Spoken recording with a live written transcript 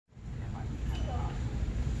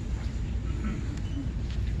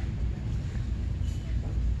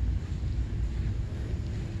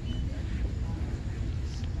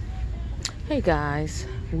Hey guys,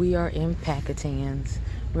 we are in Catan's.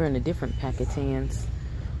 We're in a different Catan's.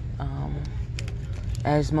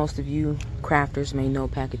 As most of you crafters may know,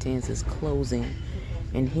 Catan's is closing.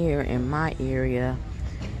 And here in my area,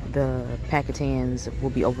 the Catan's will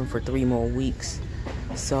be open for 3 more weeks.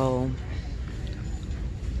 So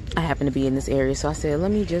I happen to be in this area, so I said,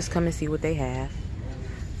 let me just come and see what they have.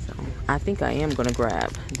 So I think I am gonna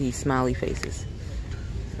grab these smiley faces.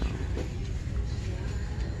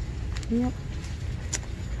 Yep.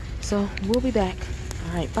 So we'll be back.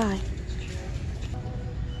 All right, bye.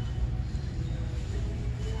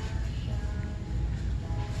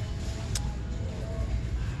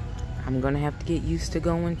 I'm gonna have to get used to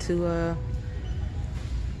going to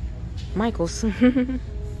Michael's. All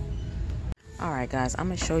right, guys, I'm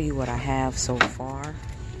gonna show you what I have so far.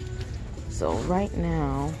 So right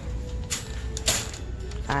now,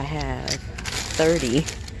 I have 30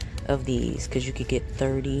 of these, because you could get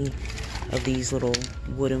 30 of these little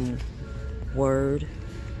wooden word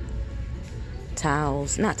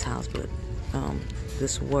tiles, not tiles, but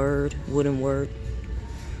this wooden word,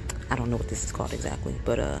 I don't know what this is called exactly,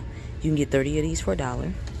 but you can get 30 of these for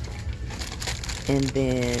 $1. And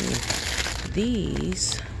then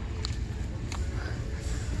these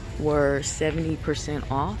were 70%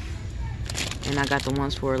 off, and I got the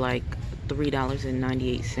ones for like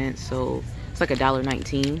 $3.98, so it's like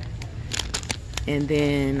 $1.19. And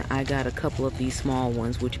then I got a couple of these small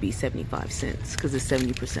ones, which would be 75 cents because it's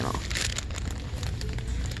 70% off.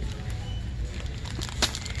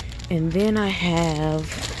 And then I have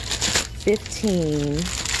 15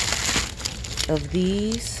 of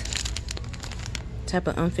these type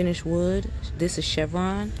of unfinished wood. This is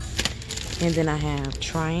chevron. And then I have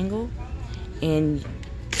triangle. And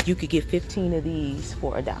you could get 15 of these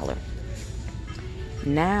for $1.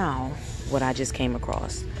 Now, what I just came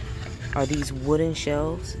across are these wooden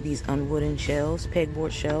shelves, these unwooden shelves,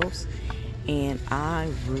 pegboard shelves, and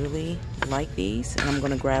I really like these, and I'm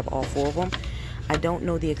gonna grab all 4 of them. I don't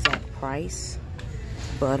know the exact price,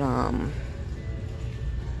 but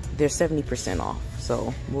they're 70% off,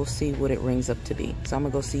 so we'll see what it rings up to be. So I'm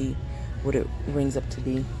gonna go see what it rings up to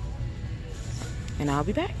be, and I'll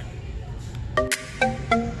be back.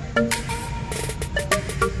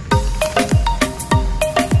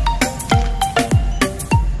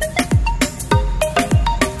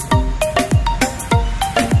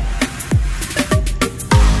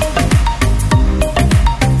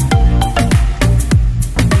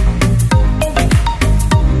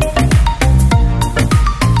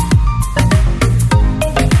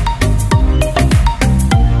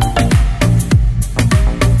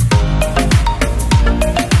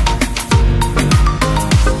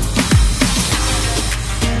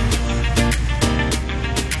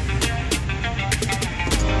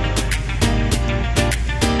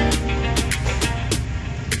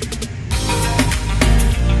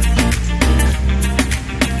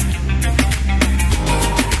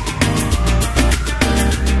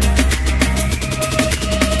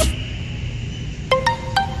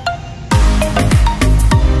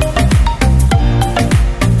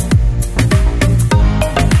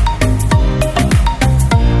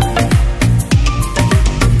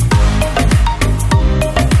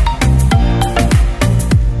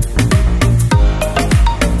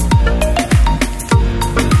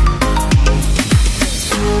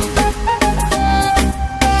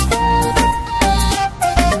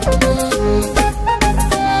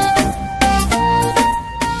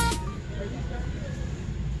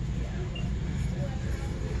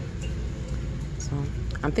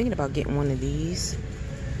 I'm thinking about getting one of these.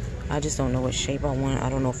 I just don't know what shape I want. I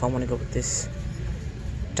don't know if I want to go with this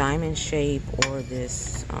diamond shape or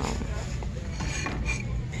this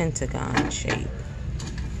pentagon shape.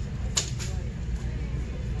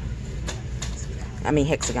 I mean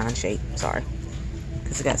hexagon shape, sorry.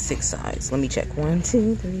 Because it got 6 sides. Let me check. 1,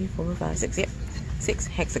 2, 3, 4, 5, 6. Yep, 6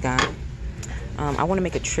 hexagon. I want to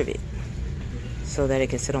make a trivet so that it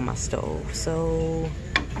can sit on my stove. So,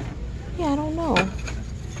 yeah, I don't know.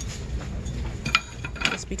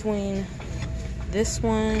 It's between this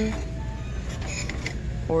one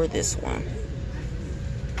or this one.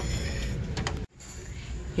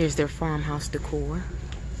 Here's their farmhouse decor.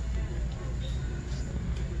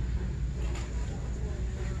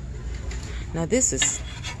 Now this is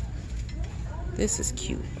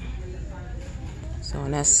cute. So,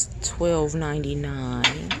 and that's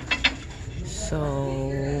 $12.99.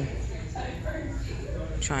 So,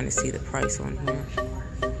 I'm trying to see the price on here.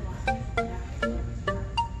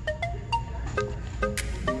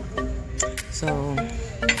 So, I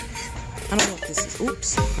don't know if this is,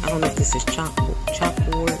 oops, I don't know if this is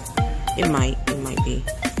chalkboard. It might be.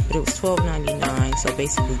 but it was $12.99, so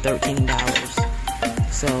basically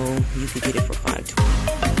 $13. So you could get it for $5.20.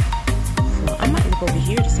 So I might look over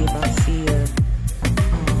here to see if I see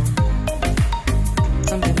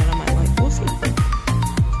something that I might like. We'll see.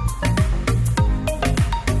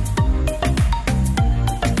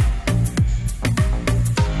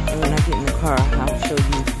 And when I get in the car, I'll show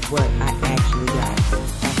you what I actually got.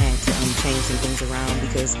 I had to change some things around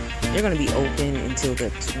because they're going to be open until the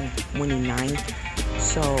 29th.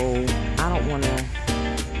 So I don't want to,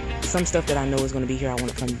 some stuff that I know is going to be here, I want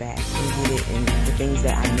to come back and get it. And the things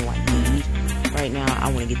that I know I need right now,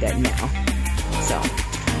 I want to get that now. So,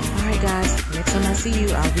 alright guys, next time I see you,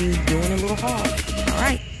 I'll be doing a little haul.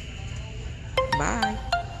 Alright, bye.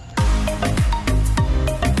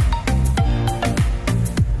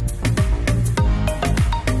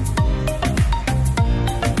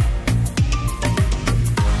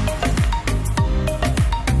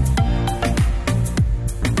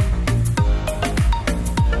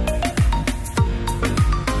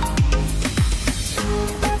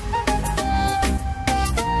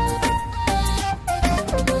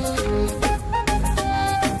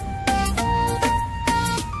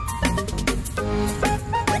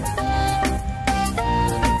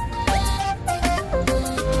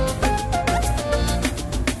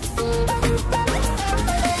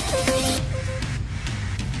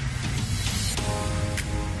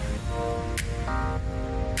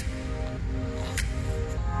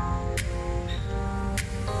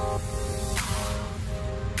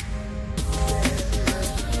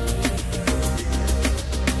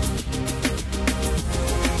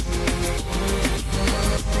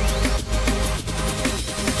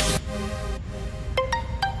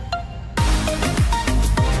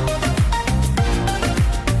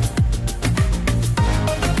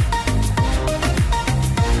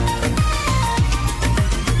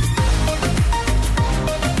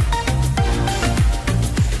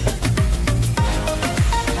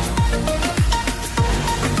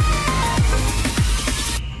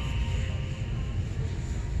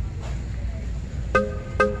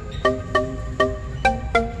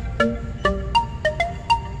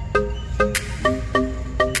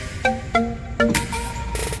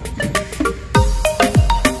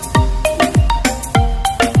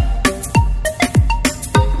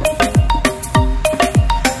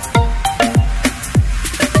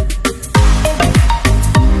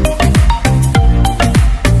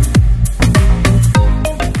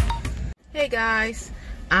 Guys,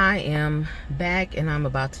 I am back and I'm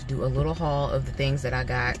about to do a little haul of the things that I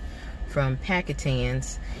got from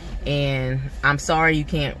Catan. And I'm sorry you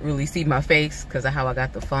can't really see my face because of how I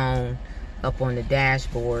got the phone up on the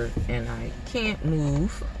dashboard and I can't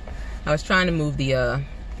move. I was trying to move the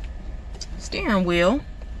steering wheel,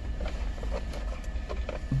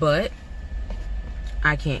 but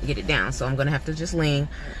I can't get it down, so I'm gonna have to just lean.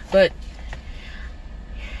 But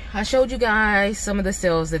I showed you guys some of the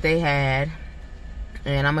sales that they had,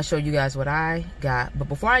 and I'm gonna show you guys what I got. But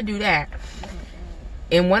before I do that,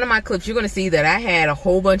 in one of my clips, you're gonna see that I had a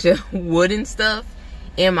whole bunch of wooden stuff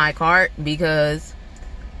in my cart because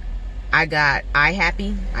I got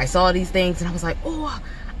happy. I saw these things and I was like, oh,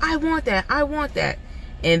 I want that, I want that.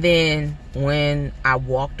 And then when I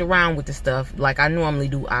walked around with the stuff like I normally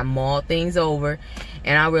do, I mauled things over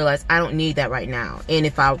and I realized I don't need that right now. And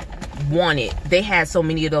if I want it, they had so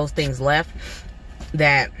many of those things left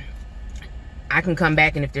that I can come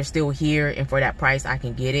back, and if they're still here and for that price, I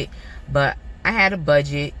can get it. But I had a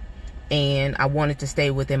budget and I wanted to stay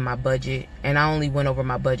within my budget, and I only went over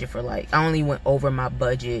my budget for $2 over my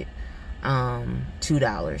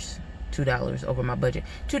budget,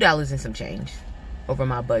 $2 and some change over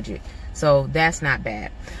my budget. So that's not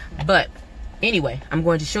bad. But anyway, I'm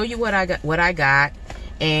going to show you what I got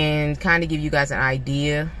and kind of give you guys an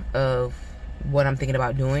idea of what I'm thinking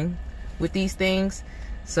about doing with these things.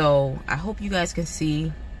 So I hope you guys can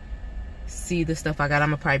see the stuff I got. I'm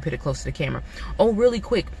gonna probably put it close to the camera. Oh, really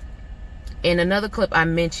quick, in another clip I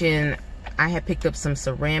mentioned I had picked up some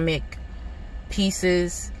ceramic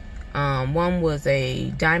pieces. One was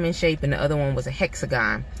a diamond shape and the other one was a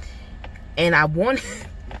hexagon, and I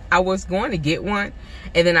was going to get one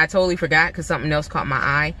and then I totally forgot because something else caught my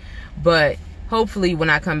eye. But hopefully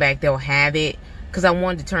when I come back they'll have it, because I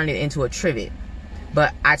wanted to turn it into a trivet,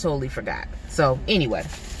 but I totally forgot. So anyway,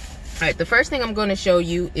 all right, the first thing I'm going to show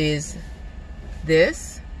you is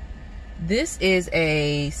this. This is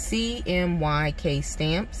a CMYK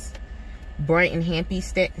stamps, bright and happy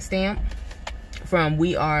stamp from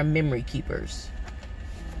We Are Memory Keepers.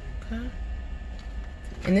 Okay.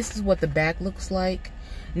 And this is what the back looks like.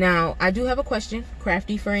 Now, I do have a question.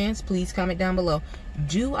 Crafty friends, please comment down below.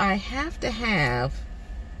 Do I have to have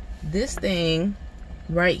this thing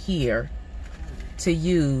right here to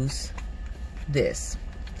use this.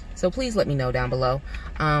 So please let me know down below.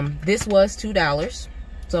 This was $2,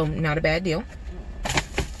 so not a bad deal.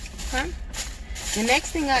 Okay. The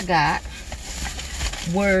next thing I got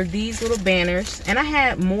were these little banners, and I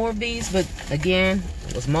had more of these, but again,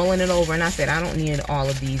 I was mulling it over and I said I don't need all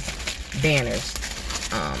of these banners.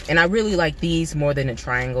 And I really like these more than the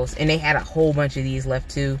triangles, and they had a whole bunch of these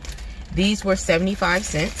left too. These were 75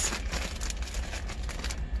 cents.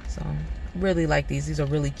 So really like these are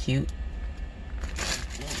really cute.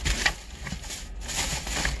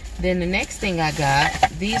 Then the next thing I got,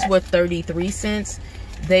 these were 33 cents.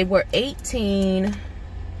 They were 18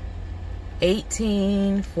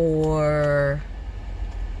 for,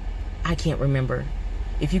 I can't remember.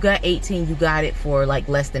 If you got 18, you got it for like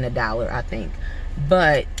less than $1, I think.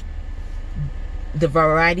 But the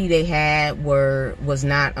variety they had was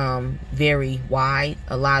not very wide.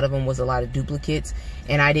 A lot of them was a lot of duplicates,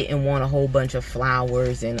 and I didn't want a whole bunch of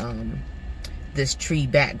flowers and this tree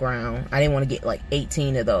background. I didn't want to get like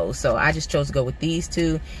 18 of those, so I just chose to go with these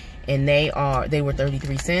two, and they were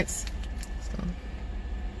 33 cents. So,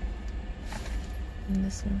 and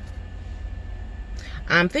this one,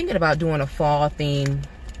 I'm thinking about doing a fall theme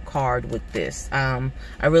card with this. I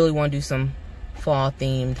really want to do some fall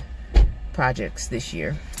themed projects this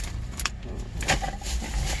year.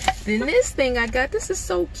 Then this thing I got, this is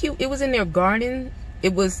so cute. It was in their garden.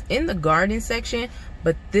 It was in the garden section,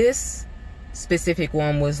 but this specific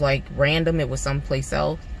one was like random. It was someplace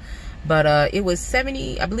else. But it was I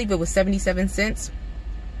believe it was 77 cents.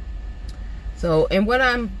 So, and what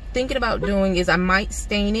I'm thinking about doing is I might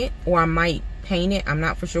stain it or I might paint it. I'm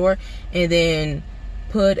not for sure. And then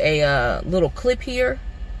put a little clip here.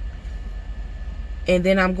 And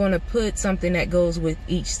then I'm going to put something that goes with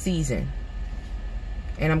each season.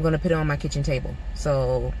 And I'm going to put it on my kitchen table.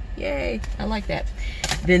 So, yay. I like that.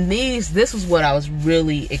 Then this was what I was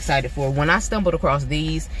really excited for. When I stumbled across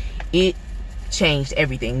these, it changed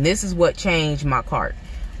everything. This is what changed my cart.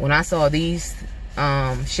 When I saw these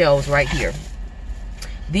shelves right here.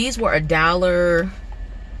 These were $1.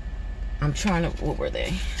 I'm trying to, what were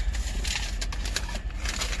they?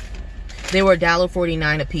 They were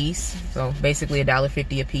 $1.49 a piece, so basically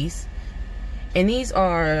 $1.50 a piece. And these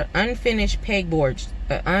are unfinished pegboard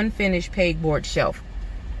shelf.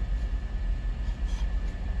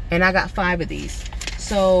 And I got 5 of these.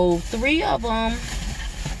 So 3 of them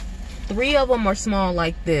are small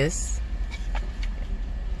like this.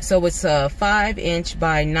 So it's a 5"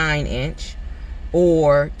 by 9"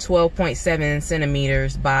 or 12.7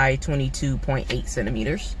 centimeters by 22.8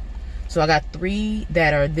 centimeters. So I got 3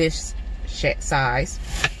 that are this size,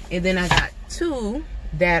 and then I got 2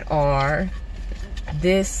 that are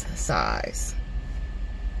this size,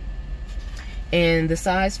 and the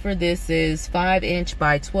size for this is 5"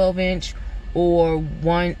 by 12" or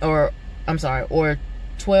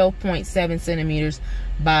 12.7 centimeters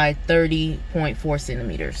by 30.4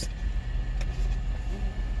 centimeters.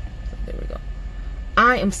 So there we go.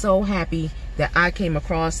 I am so happy that I came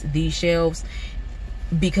across these shelves,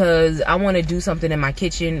 because I want to do something in my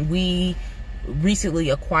kitchen. We recently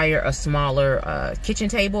acquired a smaller kitchen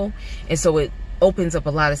table, and so it opens up a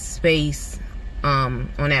lot of space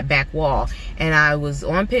on that back wall. And I was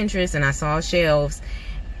on Pinterest and I saw shelves,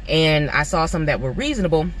 and I saw some that were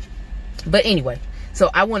reasonable. But anyway, so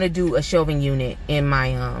I want to do a shelving unit in my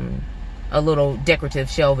a little decorative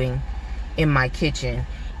shelving in my kitchen,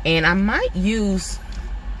 and I might use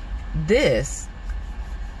this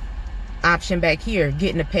option back here,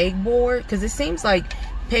 getting a pegboard, because it seems like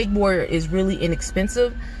pegboard is really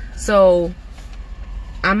inexpensive. So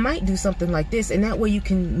I might do something like this, and that way you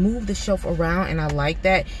can move the shelf around, and I like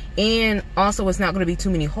that. And also it's not going to be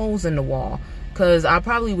too many holes in the wall, because I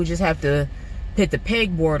probably would just have to put the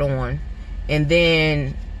pegboard on and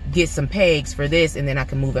then get some pegs for this, and then I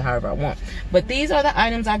can move it however I want. But these are the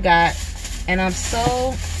items I got, and I'm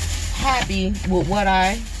so happy with what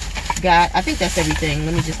I got. I think that's everything.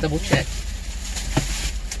 Let me just double check.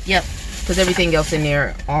 Yep, because everything else in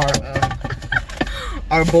there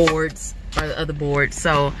are boards, or the other boards.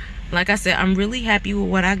 So like I said, I'm really happy with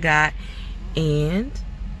what I got. And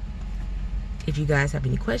if you guys have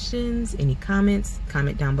any questions, any comments,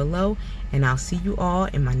 comment down below, and I'll see you all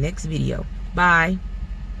in my next video. Bye.